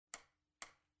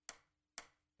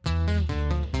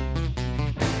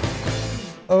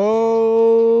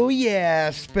Oh, yeah,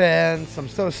 Spence. I'm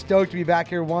so stoked to be back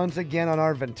here once again on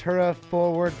our Ventura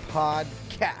Forward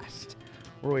podcast.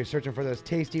 We're always searching for those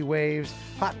tasty waves,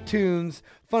 hot tunes,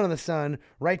 fun of the sun,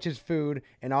 righteous food,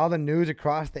 and all the news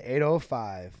across the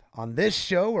 805. On this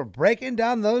show, we're breaking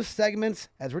down those segments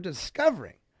as we're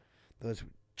discovering those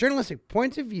journalistic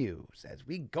points of views as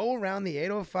we go around the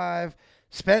 805.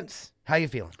 Spence, how you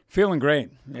feeling? Feeling great.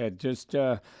 Yeah, just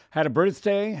had a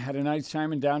birthday, had a nice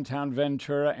time in downtown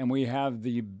Ventura, and we have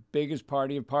the biggest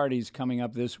party of parties coming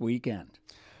up this weekend.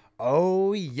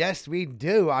 Oh, yes, we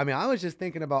do. I mean, I was just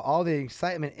thinking about all the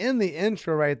excitement in the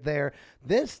intro right there.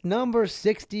 This number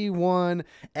 61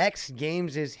 X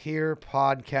Games is Here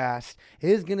podcast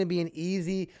is going to be an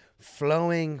easy,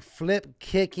 flowing,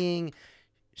 flip-kicking,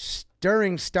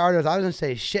 stirring starters. I was going to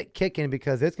say shit kicking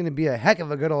because it's going to be a heck of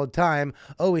a good old time.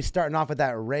 Always starting off with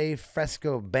that Ray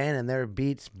Fresco band and their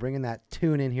beats, bringing that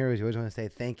tune in here. We always want to say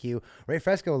thank you. Ray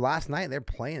Fresco, last night, they're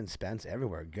playing Spence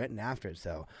everywhere, getting after it.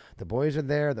 So the boys are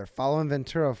there. They're following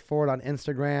Ventura Forward on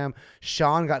Instagram.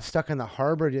 Sean got stuck in the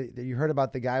harbor. You heard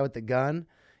about the guy with the gun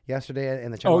yesterday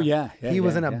in the channel? Oh, yeah. He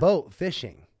was in a boat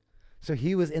fishing. So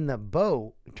he was in the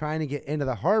boat trying to get into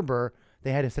the harbor.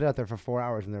 They had to sit out there for 4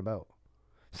 hours in their boat.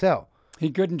 So he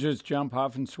couldn't just jump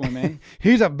off and swim in.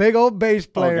 He's a big old bass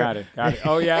player. Oh, got it.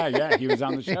 Oh, yeah. He was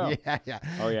on the show. Yeah.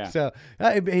 Oh, yeah. So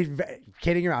he's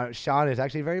kidding around. Sean is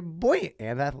actually very buoyant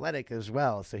and athletic as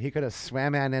well. So he could have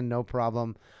swam in no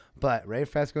problem. But Ray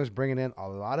Fresco is bringing in a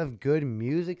lot of good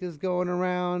music is going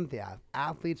around. The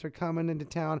athletes are coming into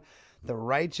town. The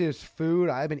righteous food.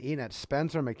 I've been eating at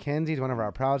Spencer McKenzie's, one of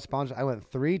our proud sponsors. I went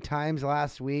 3 times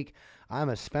last week. I'm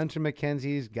a Spencer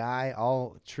McKenzie's guy,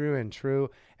 all true and true.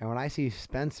 And when I see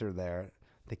Spencer there,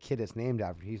 the kid is named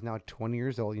after, he's now 20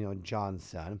 years old, John's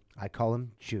son. I call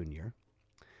him Junior.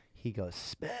 He goes,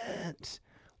 Spence.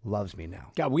 Loves me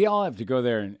now. God, we all have to go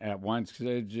there at once because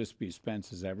there'd just be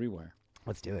Spences everywhere.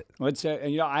 Let's do it.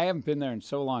 I haven't been there in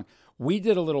so long. We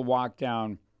did a little walk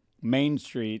down Main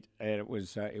Street, and it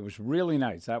was really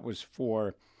nice. That was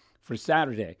for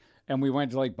Saturday. And we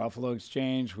went to like Buffalo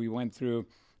Exchange. We went through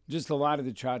just a lot of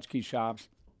the tchotchke shops.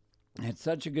 I had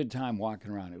such a good time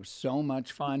walking around. It was so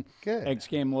much fun. Good. X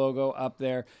Game logo up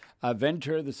there.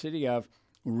 Ventura, the city of,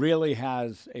 really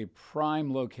has a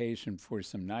prime location for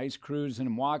some nice cruising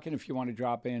and walking if you want to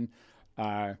drop in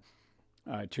to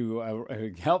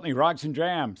help me, Rocks and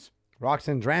Drams. Rocks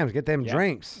and Drams, get them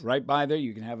drinks. Right by there,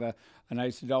 you can have a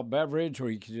nice adult beverage, or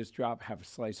you can just have a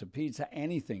slice of pizza,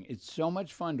 anything. It's so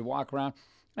much fun to walk around.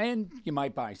 And you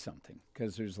might buy something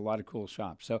because there's a lot of cool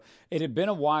shops. So it had been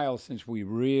a while since we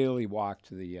really walked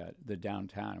to the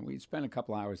downtown. We spent a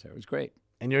couple hours there. It was great.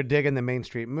 And you're digging the Main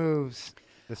Street moves,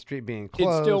 the street being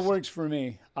closed. It still works for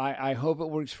me. I hope it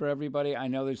works for everybody. I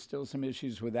know there's still some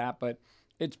issues with that, but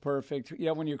it's perfect.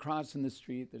 When you're crossing the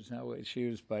street, there's no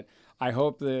issues. But I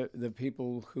hope the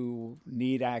people who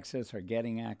need access are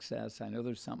getting access. I know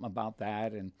there's something about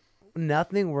that, and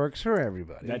nothing works for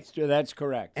everybody. That's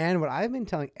correct. And what I've been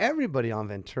telling everybody on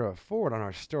Ventura Forward on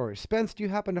our story. Spence, do you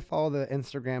happen to follow the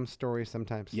Instagram stories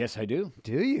sometimes? Yes, I do.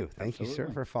 Do you? Thank you, sir,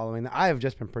 for following that. I have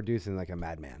just been producing like a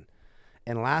madman.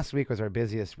 And last week was our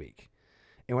busiest week.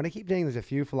 And what I keep saying, there's a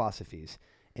few philosophies.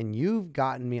 And you've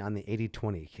gotten me on the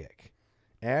 80-20 kick.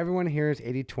 Everyone hears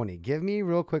 80-20. Give me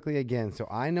real quickly again so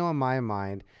I know in my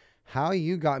mind how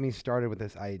you got me started with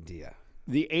this idea.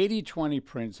 The 80-20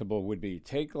 principle would be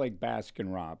take like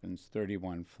Baskin-Robbins,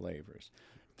 31 flavors.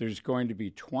 There's going to be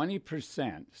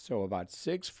 20%, so about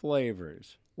 6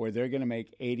 flavors, where they're going to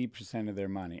make 80% of their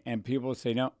money. And people will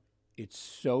say, no, it's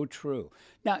so true.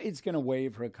 Now, it's going to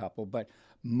waver a couple, but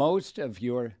most of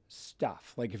your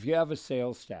stuff, like if you have a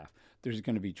sales staff, there's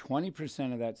going to be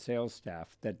 20% of that sales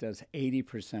staff that does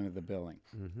 80% of the billing.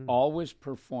 Mm-hmm. Always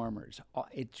performers.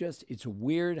 It's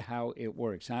weird how it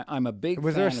works. I'm a big fan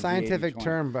of the 80-20. Was there a scientific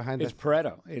term behind It's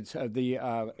Pareto. It's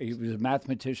he was a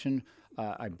mathematician.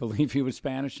 I believe he was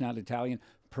Spanish, not Italian.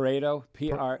 Pareto,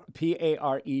 Pareto,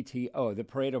 the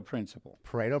Pareto principle.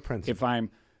 Pareto principle. If I'm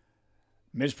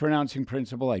mispronouncing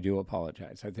principle, I do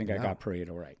apologize. I think I got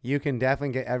Pareto right. You can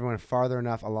definitely get everyone farther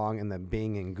enough along in the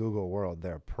Bing and Google world.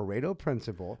 Their Pareto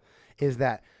principle is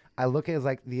that I look at it as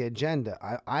like the agenda.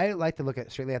 I like to look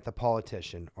at strictly at the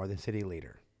politician or the city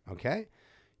leader. Okay?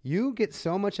 You get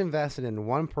so much invested in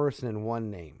one person and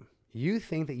one name. You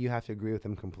think that you have to agree with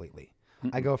them completely.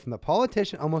 Mm-mm. I go from the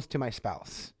politician almost to my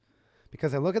spouse.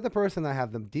 Because I look at the person that I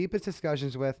have the deepest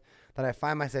discussions with, that I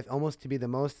find myself almost to be the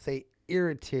most, say,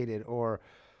 irritated or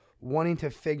wanting to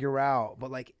figure out.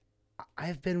 But like,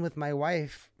 I've been with my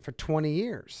wife for 20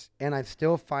 years and I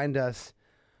still find us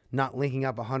not linking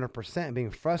up 100% and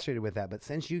being frustrated with that. But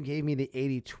since you gave me the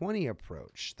 80-20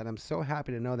 approach, that I'm so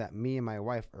happy to know that me and my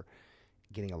wife are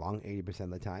getting along 80% of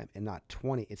the time and not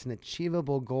 20. It's an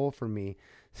achievable goal for me.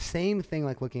 Same thing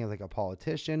like looking at like a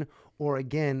politician, or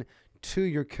again, to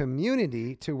your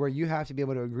community, to where you have to be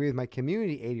able to agree with my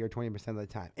community 80 or 20% of the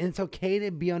time. And it's okay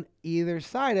to be on either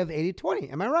side of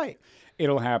 80-20. Am I right?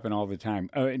 It'll happen all the time.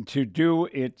 And to do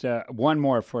it, one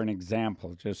more for an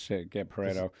example, just to get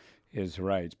Pareto is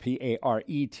right. It's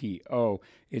Pareto.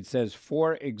 It says,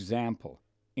 for example,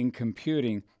 in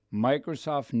computing,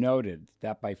 Microsoft noted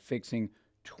that by fixing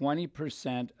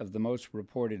 20% of the most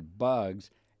reported bugs,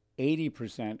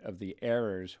 80% of the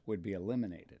errors would be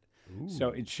eliminated. Ooh. So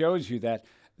it shows you that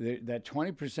that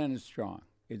 20% is strong.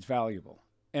 It's valuable.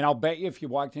 And I'll bet you if you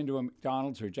walked into a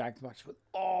McDonald's or Jack in the Box with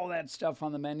all that stuff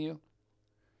on the menu,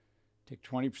 take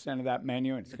 20% of that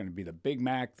menu, and it's going to be the Big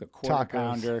Mac, the quarter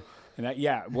pounder, and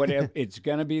that, whatever. It's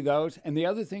going to be those. And the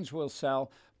other things will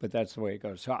sell, but that's the way it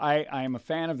goes. So I am a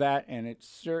fan of that, and it's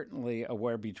certainly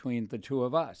aware between the two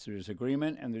of us. There's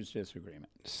agreement and there's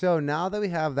disagreement. So now that we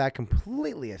have that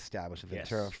completely established with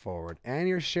Ventura Forward, and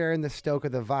you're sharing the stoke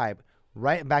of the vibe,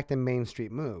 right back to Main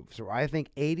Street moves, where I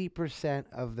think 80%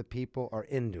 of the people are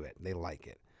into it. They like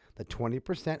it. The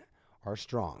 20% are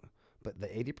strong. But the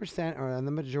 80% are in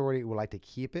the majority would like to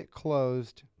keep it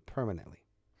closed permanently.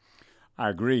 I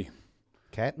agree.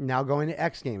 Okay, now going to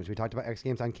X Games. We talked about X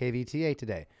Games on KVTA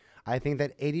today. I think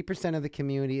that 80% of the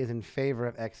community is in favor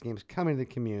of X Games coming to the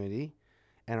community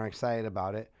and are excited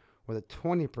about it, where the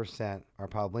 20% are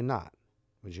probably not.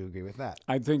 Would you agree with that?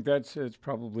 I think it's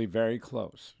probably very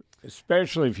close,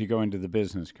 especially if you go into the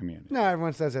business community. No,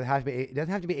 everyone says it has to be. It doesn't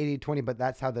have to be 80-20, but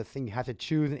that's how the thing. You have to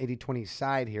choose an 80-20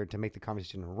 side here to make the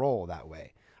conversation roll that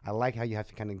way. I like how you have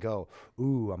to kind of go,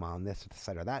 ooh, I'm on this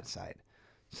side or that side.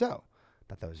 So I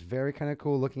thought that was very kind of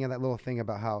cool looking at that little thing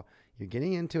about how you're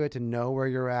getting into it to know where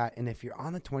you're at. And if you're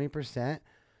on the 20%,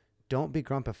 don't be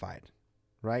grumpified,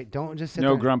 right? Don't just sit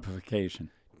no there. grumpification.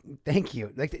 Thank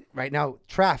you. Like right now,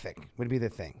 traffic would be the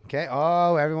thing. Okay.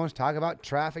 Oh, everyone's talking about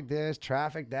traffic this,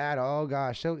 traffic that. Oh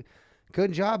gosh. So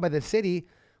good job by the city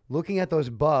looking at those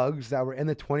bugs that were in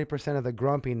the 20% of the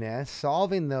grumpiness,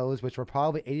 solving those, which were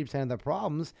probably 80% of the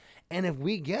problems. And if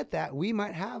we get that, we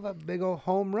might have a big old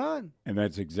home run. And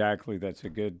that's a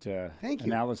good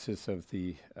analysis of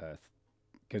the,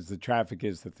 because the traffic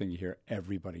is the thing you hear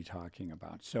everybody talking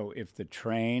about. So if the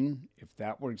train, if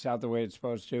that works out the way it's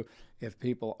supposed to, if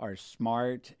people are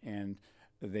smart and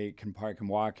they can park and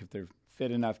walk, if they're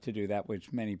fit enough to do that,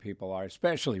 which many people are,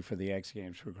 especially for the X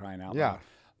Games, for crying out loud.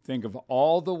 Think of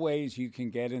all the ways you can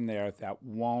get in there that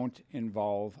won't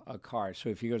involve a car. So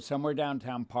if you go somewhere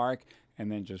downtown, park,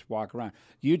 and then just walk around.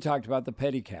 You talked about the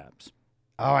pedicabs.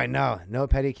 Oh, I know. No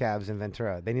pedicabs in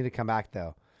Ventura. They need to come back,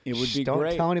 though. It would be Don't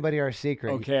great. tell anybody our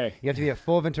secret. Okay. You have to be a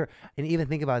full Ventura. And even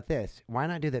think about this. Why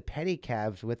not do the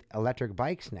pedicabs with electric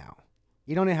bikes now?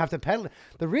 You don't even have to pedal.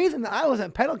 The reason that I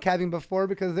wasn't pedal cabbing before,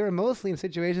 because they were mostly in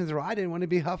situations where I didn't want to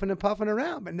be huffing and puffing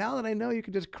around. But now that I know you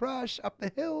can just crush up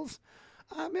the hills,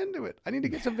 I'm into it. I need to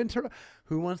get some Ventura.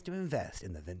 Who wants to invest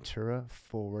in the Ventura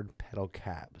Forward pedal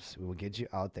cabs? We will get you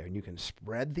out there, and you can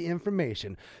spread the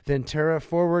information. Ventura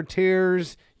Forward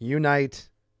Tiers Unite.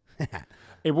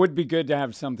 It would be good to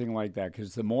have something like that,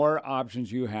 because the more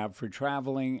options you have for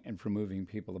traveling and for moving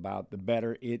people about, the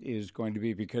better it is going to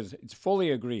be, because it's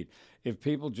fully agreed. If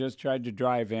people just tried to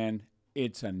drive in,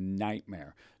 it's a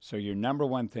nightmare. So your number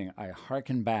one thing, I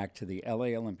hearken back to the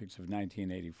LA Olympics of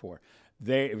 1984.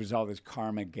 It was all this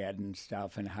Carmageddon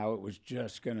stuff and how it was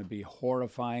just going to be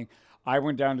horrifying. I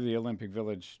went down to the Olympic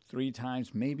Village 3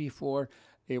 times, maybe 4.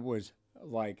 It was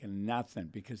like nothing,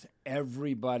 because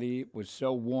everybody was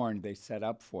so warned they set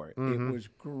up for it. Mm-hmm. It was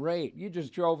great. You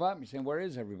just drove up and you're saying, where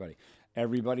is everybody?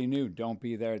 Everybody knew, don't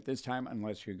be there at this time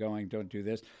unless you're going, don't do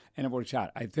this. And it works out.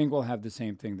 I think we'll have the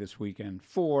same thing this weekend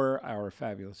for our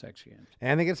fabulous X Games.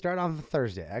 And they get started on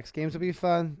Thursday. X Games will be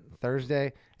fun.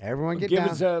 Thursday, everyone get Give down.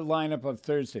 Give us a lineup of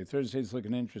Thursday. Thursday's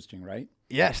looking interesting, right?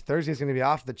 Yes, Thursday's going to be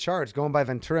off the charts. Going by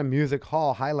Ventura Music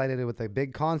Hall, highlighted it with a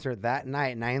big concert that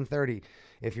night, 9:30.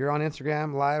 If you're on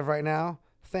Instagram live right now,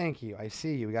 thank you. I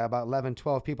see you. We got about 11,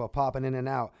 12 people popping in and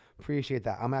out. Appreciate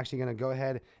that. I'm actually going to go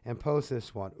ahead and post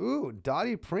this one. Ooh,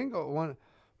 Dottie Pringle.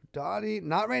 Dottie,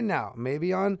 not right now.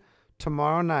 Maybe on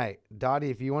tomorrow night.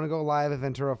 Dottie, if you want to go live at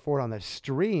Ventura Ford on the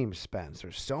stream, Spence,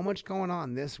 there's so much going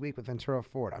on this week with Ventura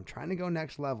Ford. I'm trying to go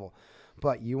next level.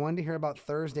 But you wanted to hear about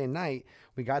Thursday night.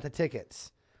 We got the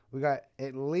tickets. We got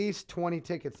at least 20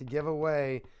 tickets to give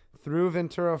away through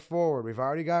Ventura Forward. We've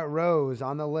already got Rose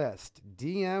on the list.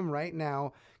 DM right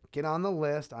now. Get on the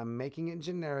list. I'm making it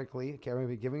generically. Okay, we're going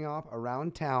to be giving off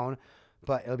around town.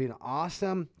 But it'll be an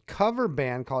awesome cover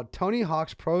band called Tony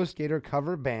Hawk's Pro Skater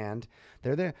Cover Band.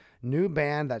 They're the new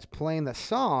band that's playing the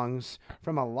songs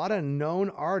from a lot of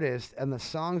known artists and the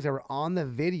songs that were on the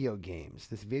video games.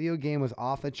 This video game was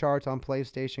off the charts on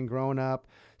PlayStation growing up.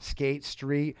 Skate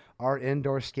Street, our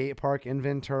indoor skate park in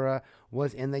Ventura,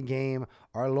 was in the game.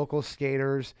 Our local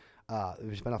skaters.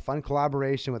 There's been a fun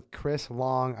collaboration with Chris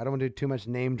Long. I don't want to do too much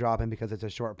name dropping because it's a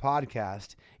short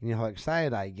podcast. You know how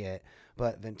excited I get.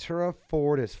 But Ventura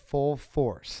Ford is full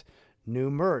force.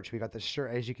 New merch. We got the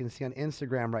shirt, as you can see on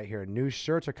Instagram right here. New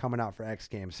shirts are coming out for X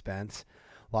Games, Spence.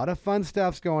 A lot of fun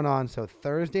stuff's going on. So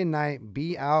Thursday night,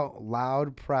 be out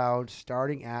loud, proud,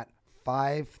 starting at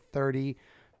 5:30,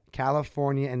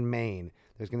 California and Maine.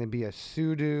 There's going to be a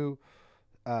Sudo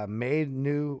made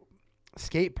new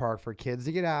skate park for kids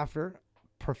to get after.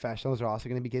 Professionals are also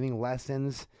going to be giving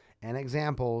lessons and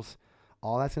examples.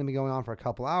 All that's going to be going on for a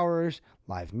couple hours.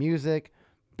 Live music,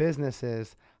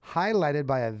 businesses, highlighted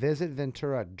by a Visit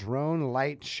Ventura drone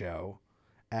light show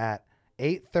at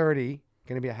 8:30.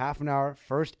 Going to be a half an hour,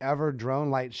 first ever drone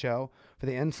light show. For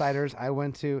the insiders, I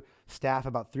went to staff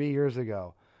about 3 years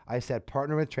ago. I said,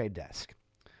 partner with Trade Desk.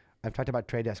 I've talked about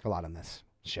Trade Desk a lot on this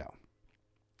show.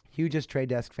 Hugest Trade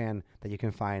Desk fan that you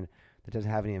can find that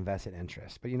doesn't have any invested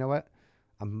interest. But you know what?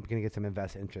 I'm going to get some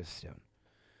invested interest soon.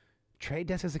 Trade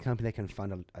Desk is a company that can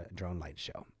fund a drone light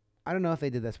show. I don't know if they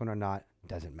did this one or not.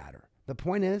 Doesn't matter. The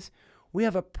point is, we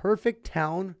have a perfect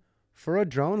town for a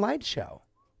drone light show.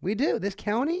 We do. This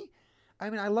county, I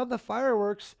mean, I love the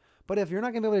fireworks, but if you're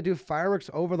not going to be able to do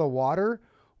fireworks over the water,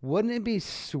 wouldn't it be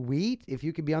sweet if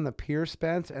you could be on the pier,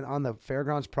 Spence, and on the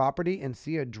fairgrounds property and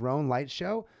see a drone light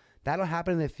show? That'll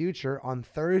happen in the future. On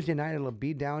Thursday night, it'll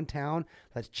be downtown.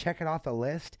 Let's check it off the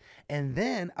list. And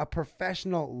then a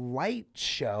professional light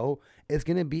show is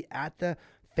going to be at the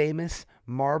famous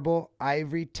Marble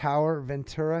Ivory Tower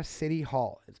Ventura City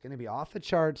Hall. It's going to be off the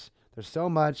charts. There's so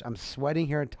much. I'm sweating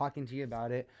here and talking to you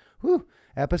about it. Whew.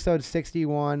 Episode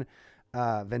 61,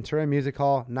 Ventura Music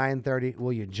Hall, 9:30.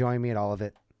 Will you join me at all of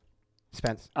it?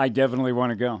 Spence? I definitely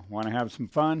want to go. Want to have some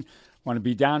fun. Want to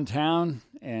be downtown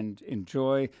and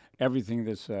enjoy everything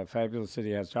this fabulous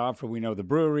city has to offer. We know the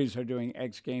breweries are doing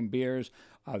X Game beers.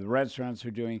 The restaurants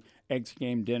are doing X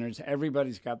Game dinners.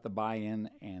 Everybody's got the buy-in,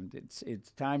 and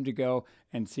it's time to go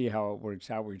and see how it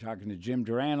works out. We were talking to Jim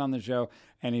Duran on the show,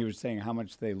 and he was saying how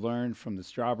much they learned from the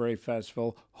Strawberry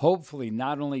Festival. Hopefully,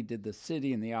 not only did the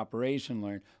city and the operation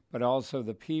learn, but also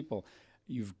the people.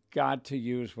 You've got to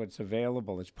use what's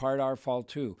available. It's part our fault,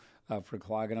 too, for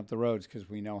clogging up the roads because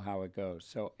we know how it goes.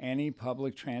 So any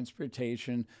public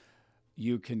transportation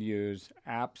you can use,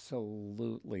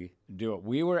 absolutely do it.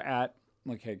 We were at,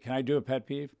 okay, can I do a pet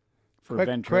peeve for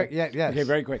Ventura? Quick, yes. Okay,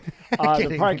 very quick.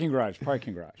 The parking garage.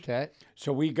 Okay.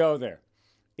 So we go there.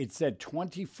 It said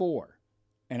 24,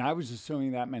 and I was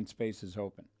assuming that meant spaces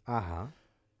open. Uh-huh.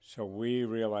 So we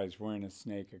realized we're in a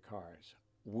snake of cars.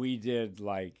 We did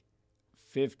like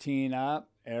 15 up,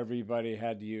 everybody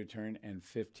had to U-turn, and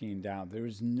 15 down. There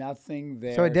was nothing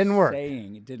there. So it didn't work.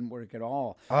 Saying it didn't work at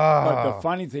all. Oh. But the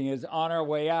funny thing is, on our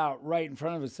way out, right in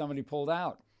front of us, somebody pulled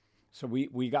out. So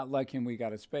we got lucky and we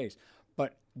got a space.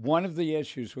 But one of the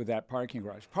issues with that parking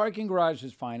garage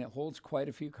is fine. It holds quite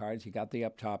a few cars. You got the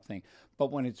up top thing.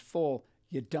 But when it's full,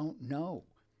 you don't know.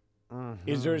 Mm-hmm.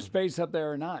 Is there a space up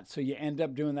there or not? So you end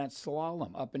up doing that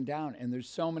slalom up and down. And there's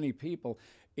so many people.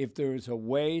 If there's a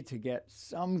way to get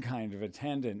some kind of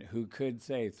attendant who could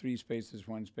say 3 spaces,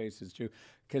 1 space is 2,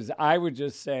 because I would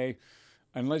just say,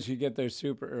 unless you get there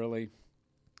super early,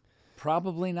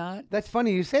 probably not. That's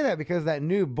funny you say that because that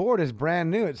new board is brand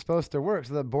new. It's supposed to work,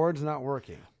 so the board's not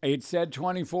working. It said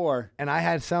 24. And I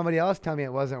had somebody else tell me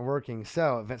it wasn't working.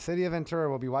 So, City of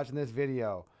Ventura will be watching this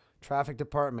video. Traffic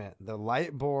department, the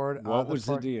light board. What was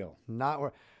the deal? Not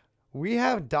work. We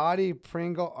have Dottie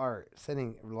Pringle Art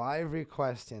sending live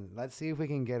requesting. Let's see if we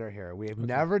can get her here. We have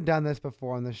never done this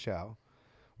before on the show.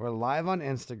 We're live on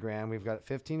Instagram. We've got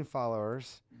 15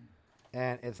 followers,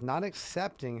 and it's not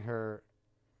accepting her.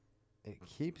 It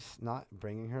keeps not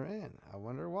bringing her in. I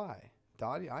wonder why.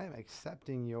 Dottie, I am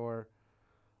accepting your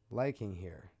liking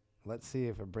here. Let's see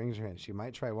if it brings her in. She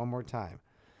might try one more time.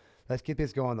 Let's get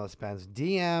this going, though, Spence.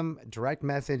 DM, direct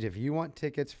message if you want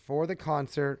tickets for the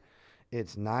concert.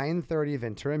 It's 9:30,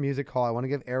 Ventura Music Hall. I want to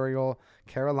give Ariel,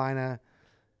 Carolina,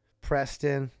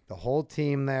 Preston, the whole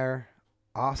team there.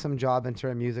 Awesome job,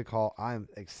 Ventura Music Hall. I'm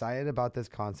excited about this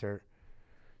concert.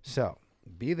 So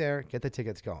be there, get the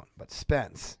tickets going. But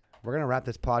Spence, we're going to wrap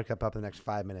this podcast up in the next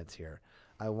 5 minutes here.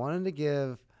 I wanted to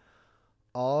give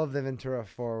all of the Ventura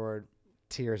Forward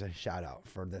tiers a shout out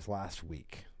for this last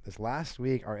week. This last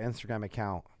week, our Instagram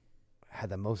account had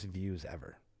the most views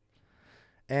ever.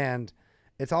 And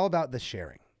it's all about the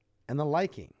sharing and the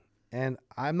liking. And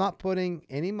I'm not putting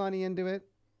any money into it.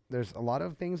 There's a lot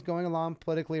of things going along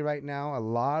politically right now. A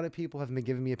lot of people have been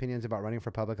giving me opinions about running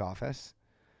for public office.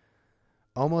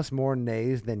 Almost more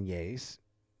nays than yays,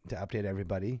 to update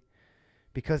everybody,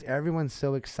 because everyone's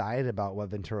so excited about what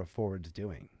Ventura Forward's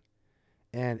doing.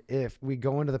 And if we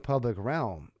go into the public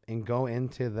realm and go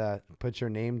into the put your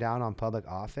name down on public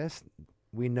office,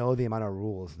 we know the amount of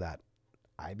rules that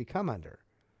I become under.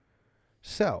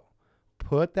 So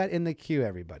put that in the queue,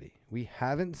 everybody. We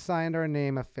haven't signed our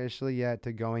name officially yet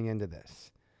to going into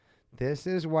this. This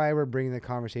is why we're bringing the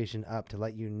conversation up, to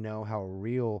let you know how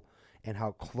real and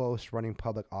how close running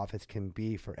public office can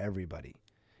be for everybody,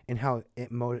 and how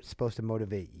it's supposed to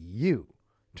motivate you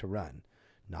to run.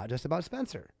 Not just about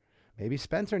Spencer. Maybe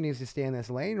Spencer needs to stay in this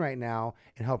lane right now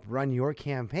and help run your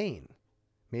campaign.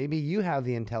 Maybe you have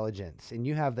the intelligence and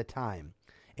you have the time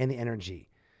and the energy.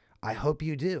 I hope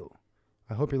you do.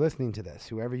 I hope you're listening to this,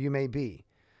 whoever you may be,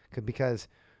 because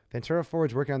Ventura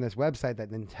Forward's working on this website that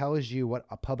then tells you what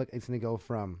a public is going to go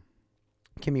from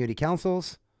community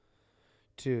councils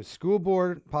to school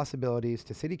board possibilities,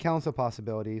 to city council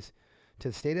possibilities,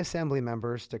 to state assembly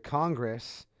members, to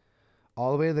Congress,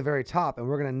 all the way to the very top. And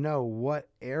we're going to know what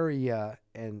area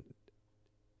and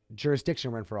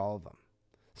jurisdiction we're in for all of them.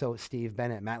 So Steve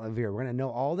Bennett, Matt Levere, we're going to know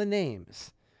all the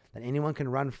names that anyone can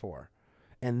run for.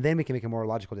 And then we can make a more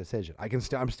logical decision.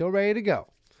 I'm still ready to go.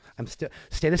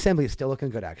 State assembly is still looking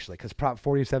good, actually, because Prop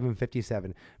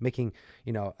 4757, making,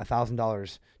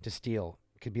 $1,000 to steal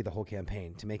could be the whole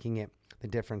campaign, to making it the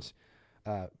difference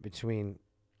between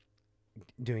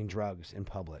doing drugs in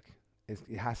public.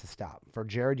 It has to stop. For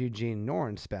Jared Eugene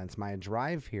Norn Spence, my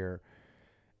drive here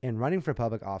in running for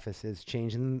public office is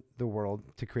changing the world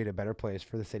to create a better place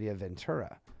for the city of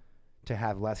Ventura, to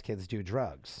have less kids do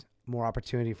drugs, more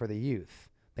opportunity for the youth.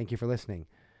 Thank you for listening.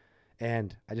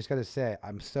 And I just got to say,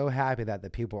 I'm so happy that the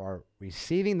people are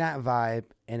receiving that vibe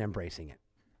and embracing it.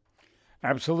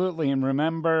 Absolutely. And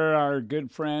remember our good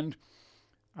friend,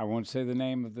 I won't say the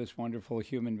name of this wonderful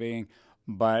human being,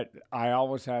 but I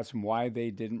always ask them why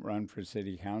they didn't run for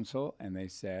city council. And they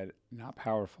said, not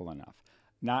powerful enough.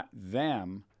 Not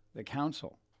them, the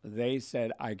council. They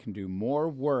said, I can do more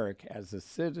work as a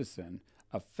citizen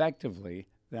effectively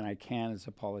than I can as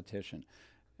a politician.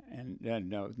 And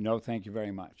no, thank you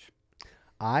very much.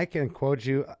 I can quote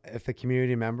you, if a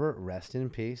community member, rest in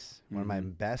peace. One of my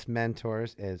best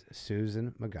mentors is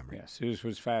Susan Montgomery. Yeah, Suze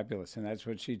was fabulous, and that's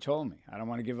what she told me. I don't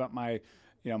want to give up my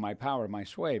power, my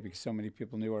sway, because so many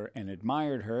people knew her and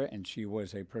admired her, and she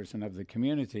was a person of the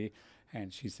community.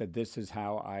 And she said, this is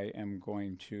how I am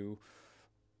going to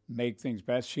make things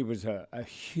best. She was a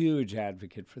huge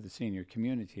advocate for the senior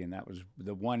community, and that was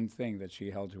the one thing that she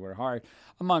held to her heart,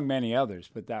 among many others.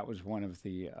 But that was one of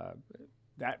the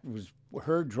that was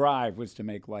her drive, was to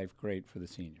make life great for the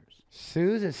seniors.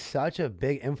 Suze is such a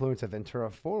big influence of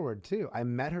Ventura Forward, too. I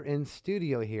met her in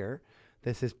studio here.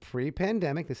 This is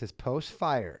pre-pandemic. This is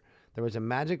post-fire. There was a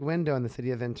magic window in the city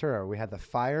of Ventura. We had the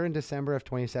fire in December of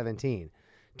 2017.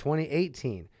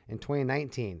 2018 and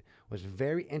 2019 was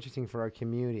very interesting for our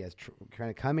community, as kind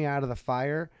of coming out of the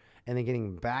fire and then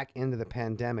getting back into the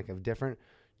pandemic of different,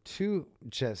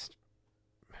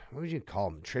 what would you call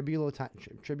them? Trivial times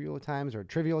or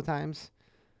trivial times?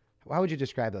 How would you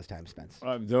describe those times, Spence?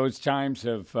 Those times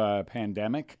of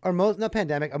pandemic? Or most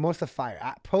of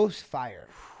fire, post-fire.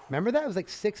 Remember that? It was like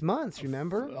 6 months,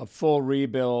 remember? A full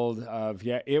rebuild of,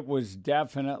 it was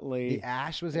definitely... The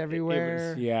ash was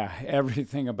everywhere.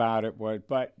 Everything about it was.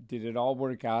 But did it all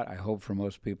work out? I hope for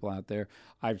most people out there.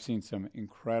 I've seen some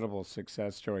incredible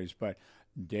success stories, but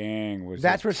dang, was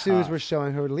That's where tough. Suze was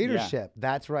showing her leadership. Yeah.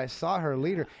 That's where I saw her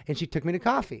leader. And she took me to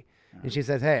coffee. And she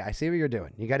says, hey, I see what you're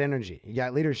doing. You got energy. You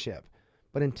got leadership.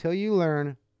 But until you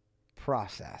learn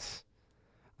process.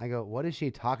 I go, what is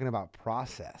she talking about,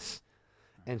 process?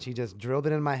 And she just drilled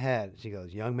it in my head. She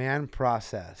goes, young man,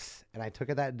 process. And I took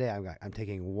it that day. I'm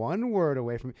taking one word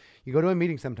away from you. Go to a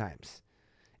meeting sometimes,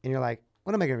 and you're like,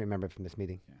 what am I going to remember from this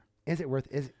meeting? Yeah. Is it worth,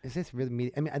 is this really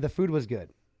meeting? I mean, the food was good,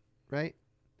 right?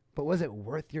 But was it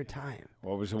worth your time?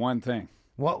 What was the one thing?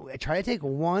 Well, try to take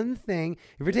one thing.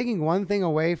 If you're taking one thing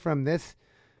away from this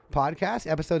podcast,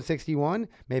 episode 61,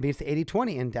 maybe it's the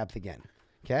 80-20 in depth again.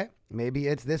 Okay? Maybe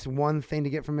it's this one thing to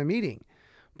get from a meeting.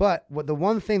 But the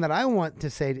one thing that I want to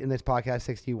say in this podcast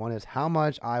 61 is how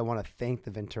much I want to thank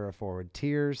the Ventura Forward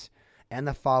Tiers and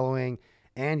the following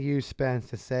and you, Spence,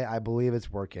 to say I believe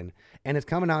it's working. And it's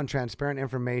coming out in transparent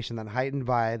information that heightened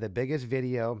by the biggest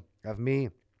video of me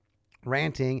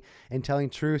ranting and telling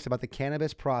truths about the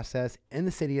cannabis process in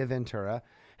the city of Ventura,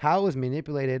 how it was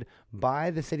manipulated by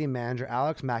the city manager,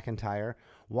 Alex McIntyre,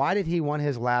 Why did he want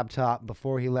his laptop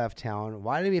before he left town?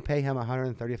 Why did we pay him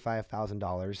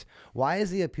 $135,000? Why is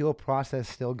the appeal process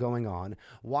still going on?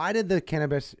 Why did the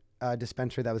cannabis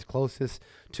dispensary that was closest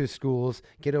to schools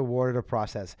get awarded a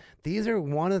process? These are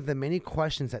one of the many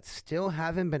questions that still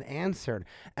haven't been answered,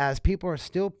 as people are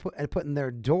still putting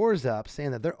their doors up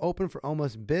saying that they're open for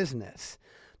almost business.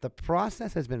 The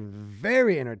process has been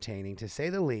very entertaining, to say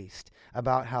the least,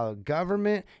 about how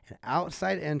government and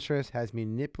outside interest has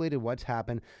manipulated what's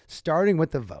happened, starting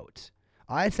with the vote.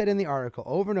 I said in the article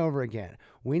over and over again,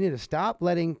 we need to stop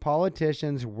letting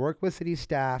politicians work with city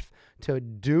staff to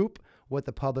dupe what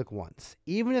the public wants,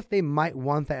 even if they might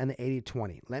want that in the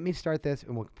 80-20. Let me start this,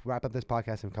 and we'll wrap up this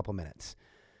podcast in a couple minutes,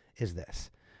 is this.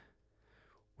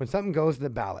 When something goes to the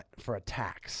ballot for a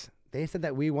tax, they said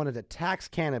that we wanted to tax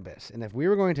cannabis. And if we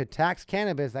were going to tax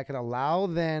cannabis, that could allow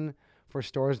then for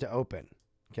stores to open.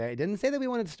 Okay. It didn't say that we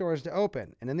wanted stores to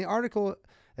open. And in the article,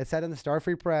 it said in the Star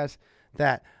Free Press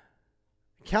that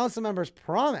council members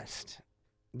promised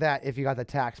that if you got the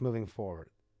tax moving forward,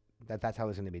 that's how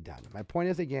it's going to be done. My point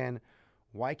is, again,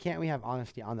 why can't we have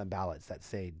honesty on the ballots that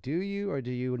say, do you or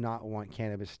do you not want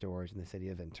cannabis stores in the city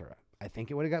of Ventura? I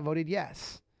think it would have got voted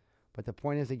yes. But the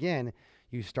point is, again,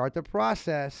 you start the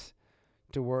process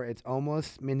to where it's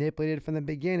almost manipulated from the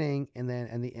beginning, and then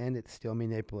in the end, it's still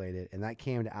manipulated. And that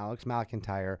came to Alex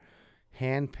McIntyre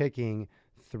hand-picking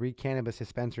 3 cannabis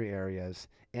dispensary areas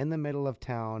in the middle of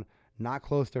town, not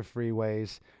close to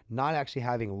freeways, not actually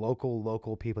having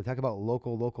local people. Talk about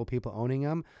local people owning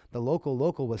them. The local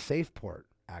was Safeport,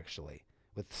 actually,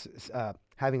 with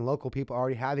having local people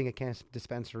already having a cannabis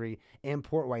dispensary in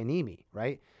Port Hueneme,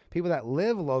 right? People that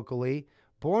live locally,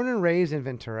 born and raised in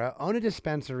Ventura, own a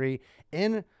dispensary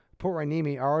in Port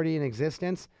Hueneme already in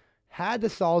existence, had the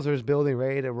Salzers building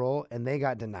ready to roll, and they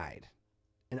got denied.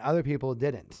 And other people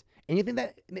didn't. And you think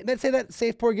that, let's say that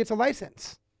Safeport gets a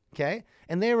license, okay?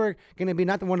 And they were going to be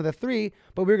not the one of the 3,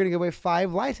 but we were going to give away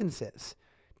 5 licenses.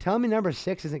 Tell me number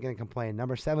 6 isn't going to complain.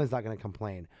 Number 7 is not going to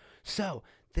complain. So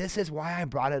this is why I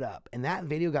brought it up. And that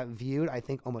video got viewed, I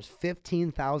think, almost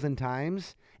 15,000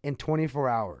 times in 24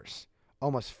 hours.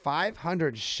 Almost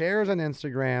 500 shares on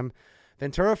Instagram.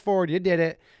 Ventura Forward, you did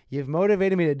it. You've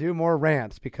motivated me to do more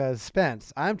rants because,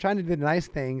 Spence, I'm trying to do nice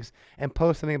things and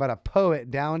post something about a poet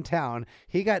downtown.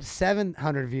 He got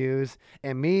 700 views,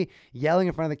 and me yelling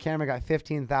in front of the camera got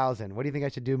 15,000. What do you think I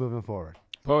should do moving forward?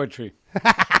 Poetry.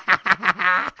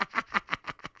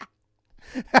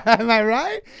 Am I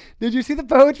right? Did you see the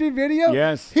poetry video?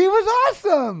 Yes. He was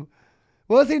awesome.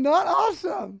 Was he not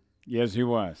awesome? Yes, he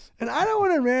was. And I don't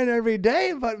want to rant every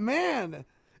day, but man,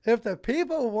 if the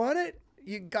people want it,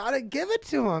 you got to give it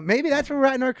to them. Maybe that's where we're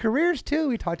at in our careers, too.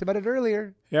 We talked about it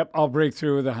earlier. Yep, I'll break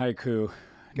through with a haiku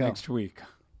next week.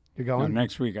 You're going? No,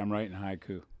 next week I'm writing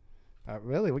haiku.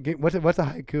 Really? What's a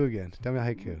haiku again? Tell me a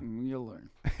haiku. You'll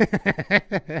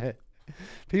learn.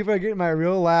 People are getting my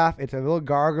real laugh. It's a little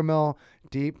gargamel,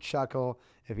 deep chuckle.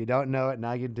 If you don't know it,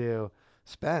 now you do.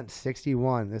 Spence,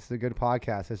 61. This is a good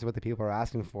podcast. This is what the people are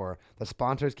asking for. The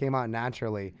sponsors came out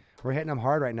naturally. We're hitting them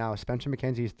hard right now. Spencer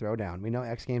McKenzie's Throwdown. We know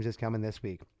X Games is coming this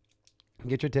week.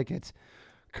 Get your tickets.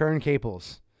 Curren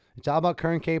Caples. It's all about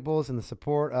Curren Caples and the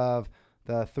support of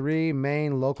the 3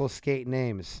 main local skate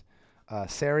names.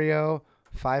 Serio,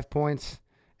 5 Points,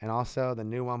 and also the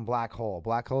new one, Black Hole.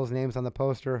 Black Hole's name's on the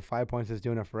poster. 5 Points is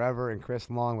doing it forever, and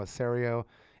Chris Long with Serio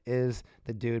is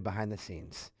the dude behind the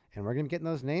scenes. And we're going to be getting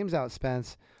those names out,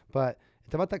 Spence. But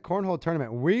it's about that cornhole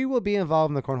tournament. We will be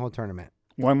involved in the cornhole tournament.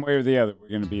 One way or the other, we're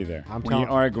going to be there. We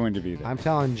are going to be there. I'm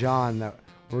telling John that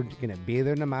we're going to be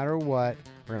there no matter what.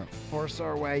 We're going to force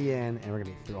our way in, and we're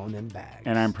going to be throwing them bags.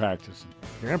 And I'm practicing.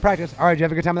 You're going to practice. All right, did you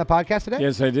have a good time on the podcast today?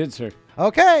 Yes, I did, sir.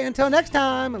 Okay, until next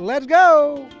time, let's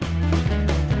go.